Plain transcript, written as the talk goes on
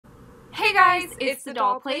Hey guys, it's the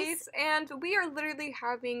Doll Place. And we are literally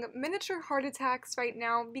having miniature heart attacks right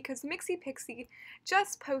now because Mixie Pixie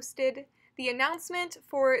just posted the announcement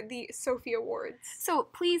for the Sophie Awards. So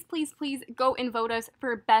please go and vote us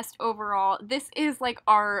for best overall. This is like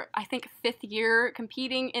our, I think, 5th year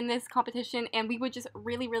competing in this competition, and we would just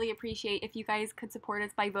really appreciate if you guys could support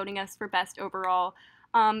us by voting us for best overall.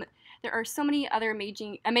 There are so many other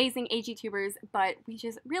amazing AGTubers, but we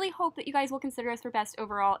just really hope that you guys will consider us for best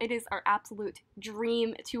overall. It is our absolute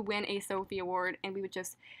dream to win a Sophie Award, and we would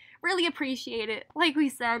just really appreciate it. Like we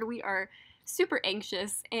said, we are super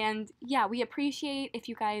anxious, and yeah, we appreciate if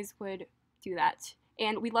you guys would do that.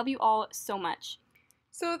 And we love you all so much.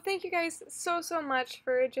 So thank you guys so much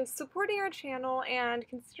for just supporting our channel and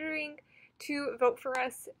considering to vote for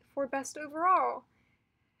us for best overall.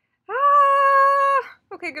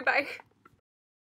 Okay, goodbye.